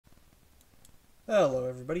Hello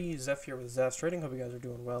everybody, Zeff here with ZeffsTrading. Hope you guys are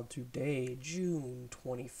doing well today, June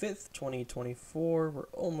 25th, 2024. We're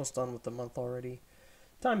almost done with the month already.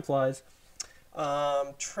 Time flies.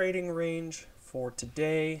 Trading range for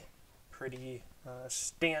today, pretty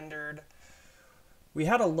standard. We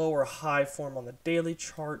had a lower high form on the daily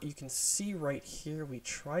chart. You can see right here we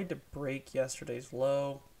tried to break yesterday's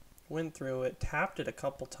low, went through it, tapped it a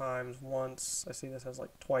couple times, once. I see this as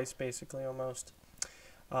like twice basically almost.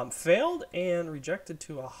 Failed and rejected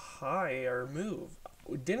to a higher move.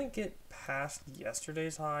 We didn't get past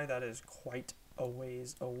yesterday's high. That is quite a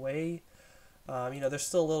ways away. There's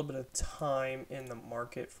still a little bit of time in the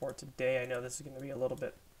market for today. I know this is going to be a little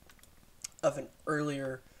bit of an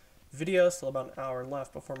earlier video, still about an hour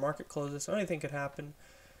left before market closes, so anything could happen.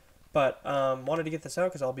 But wanted to get this out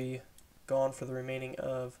because I'll be gone for the remaining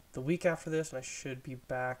of the week after this, and I should be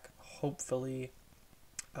back hopefully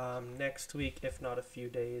next week, if not a few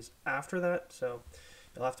days after that. So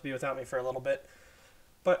you'll have to be without me for a little bit.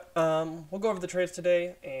 But we'll go over the trades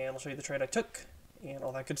today, and I'll show you the trade I took and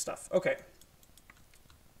all that good stuff. Okay.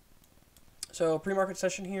 So pre-market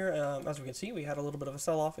session here, as we can see, we had a little bit of a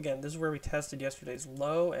sell-off. Again, this is where we tested yesterday's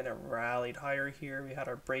low, and it rallied higher here. We had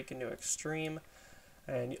our break into extreme.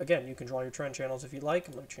 And again, you can draw your trend channels if you like.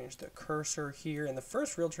 I'm going to change the cursor here. And the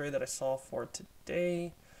first real trade that I saw for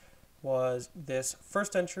today was this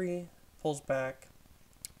first entry, pulls back,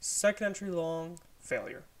 second entry long,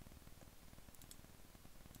 failure.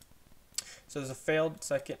 So there's a failed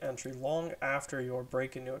second entry long after your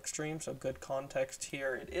break into extreme, so good context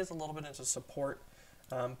here. It is a little bit into support,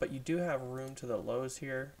 but you do have room to the lows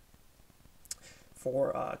here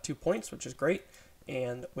for 2 points, which is great,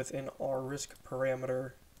 and within our risk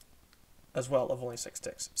parameter as well of only 6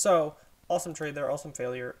 ticks. So awesome trade there, awesome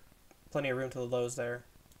failure, plenty of room to the lows there.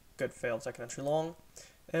 Good failed second entry long,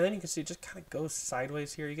 and then you can see it just kind of goes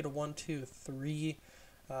sideways here. You get a 1, 2, 3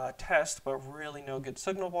 test, but really no good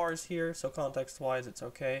signal bars here, so context wise it's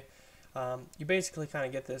okay. You basically kind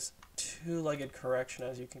of get this two-legged correction,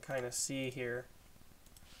 as you can kind of see here,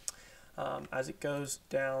 as it goes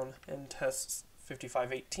down and tests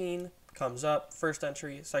 55.18, comes up, first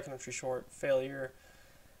entry, second entry short, failure,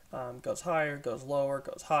 goes higher, goes lower,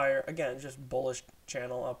 goes higher. Again, just bullish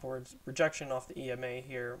channel upwards, rejection off the EMA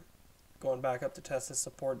here, going back up to test this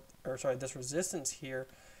support, or sorry, this resistance here,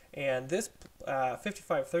 and this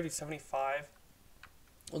 55.30.75,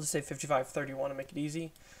 we'll just say 55.31 to make it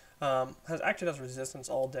easy, has acted as resistance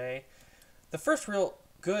all day. The first real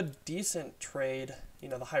good, decent trade,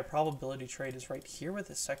 the high probability trade is right here with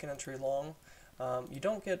the second entry long. You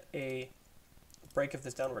don't get a break of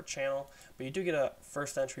this downward channel, but you do get a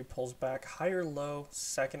first entry pulls back, higher low,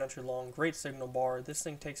 second entry long, great signal bar. This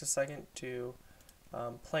thing takes a second to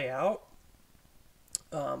play out,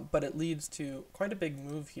 but it leads to quite a big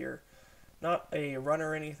move here. Not a run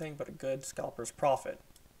or anything, but a good scalper's profit.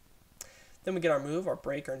 Then we get our move, our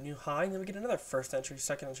break, our new high, and then we get another first entry,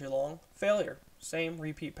 second entry long, failure. Same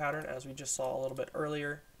repeat pattern as we just saw a little bit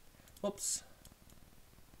earlier. Whoops.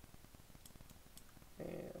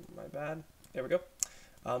 And my bad. There we go.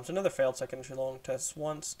 So another failed second entry long, tests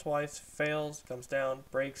once, twice, fails, comes down,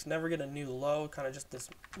 breaks, never get a new low, kind of just this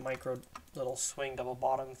micro little swing double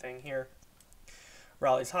bottom thing here.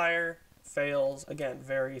 Rallies higher, fails, again,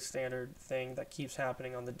 very standard thing that keeps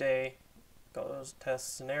happening on the day. Goes,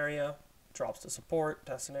 tests an area, drops to support,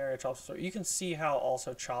 tests an area, drops to support. You can see how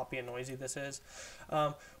also choppy and noisy this is.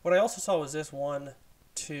 What I also saw was this 1,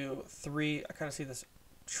 2, 3. I kind of see this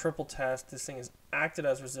triple test. This thing has acted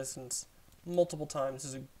as resistance multiple times.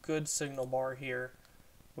 This is a good signal bar here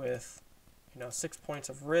with 6 points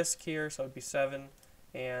of risk here, so it'd be 7.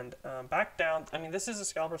 And back down. I mean, this is a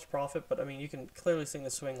scalper's profit, but I mean, you can clearly see the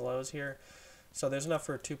swing lows here. So there's enough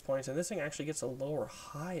for 2 points, and this thing actually gets a lower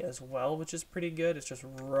high as well, which is pretty good. It's just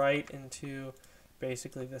right into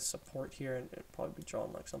basically this support here, and it'd probably be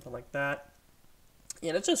drawn like something like that.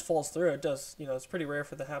 And it just falls through. It does, it's pretty rare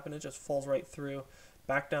for that to happen. It just falls right through,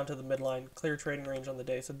 back down to the midline, clear trading range on the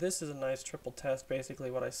day. So this is a nice triple test,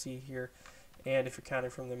 basically what I see here. And if you're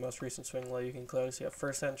counting from the most recent swing low, you can clearly see a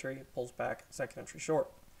first entry, pulls back, second entry short.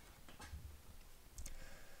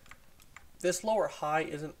 This lower high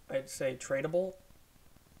isn't, I'd say, tradable,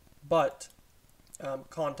 but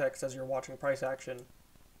context as you're watching price action,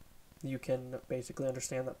 you can basically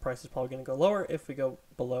understand that price is probably going to go lower if we go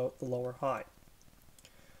below the lower high.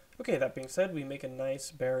 Okay, that being said, we make a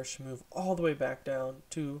nice bearish move all the way back down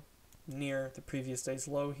to near the previous day's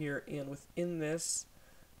low here, and within this,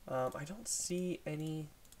 I don't see any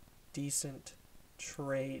decent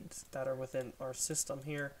trades that are within our system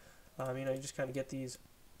here. You just kind of get these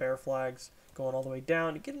bear flags going all the way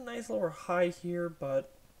down. You get a nice lower high here,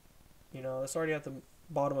 but You know, it's already at the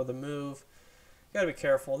bottom of the move. You gotta be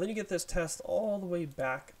careful. Then you get this test all the way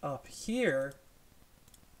back up here,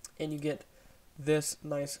 and you get this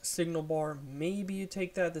nice signal bar. Maybe you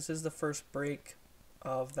take that. This is the first break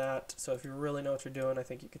of that, so if you really know what you're doing, I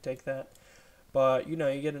think you could take that. But you know,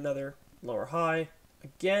 you get another lower high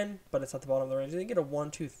again, but it's at the bottom of the range. You get a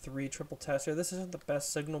 1, 2, 3 triple test here. This isn't the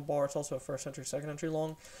best signal bar. It's also a first entry, second entry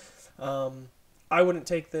long. I wouldn't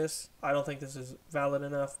take this. I don't think this is valid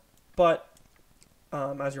enough. But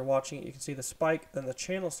as you're watching it, you can see the spike, then the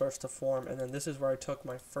channel starts to form, and then this is where I took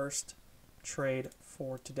my first trade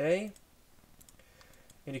for today.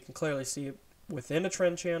 And you can clearly see within a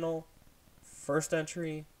trend channel, first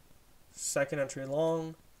entry, second entry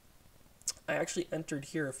long. I actually entered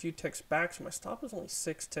here a few ticks back, so my stop was only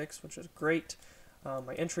 6 ticks, which is great.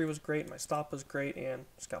 My entry was great, my stop was great, and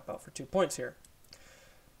scalp out for 2 points here.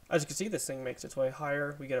 As you can see, this thing makes its way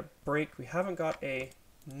higher. We get a break. We haven't got a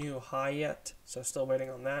new high yet, so still waiting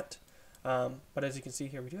on that. But as you can see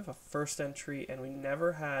here, we do have a first entry, and we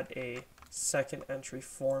never had a second entry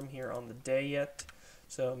form here on the day yet.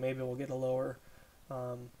 So maybe we'll get a lower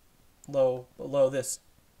low below this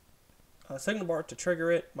signal bar to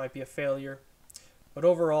trigger it. Might be a failure. But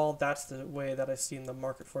overall, that's the way that I've seen the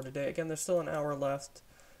market for today. Again, there's still an hour left.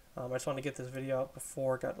 I just want to get this video out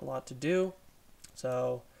before. Got a lot to do.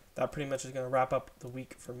 So that pretty much is going to wrap up the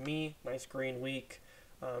week for me. Nice green week.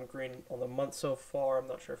 Green on the month so far. I'm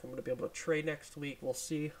not sure if I'm going to be able to trade next week. We'll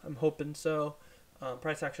see. I'm hoping so.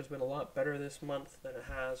 Price action has been a lot better this month than it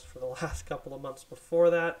has for the last couple of months before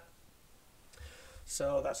that.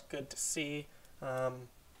 So that's good to see.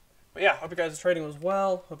 But yeah, hope you guys' trading was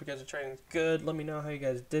well. Hope you guys are trading good. Let me know how you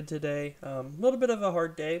guys did today. A little bit of a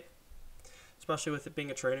hard day, especially with it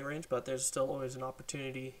being a trading range, but there's still always an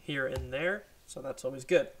opportunity here and there. So that's always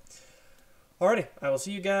good. Alrighty, I will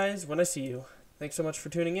see you guys when I see you. Thanks so much for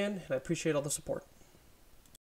tuning in, and I appreciate all the support.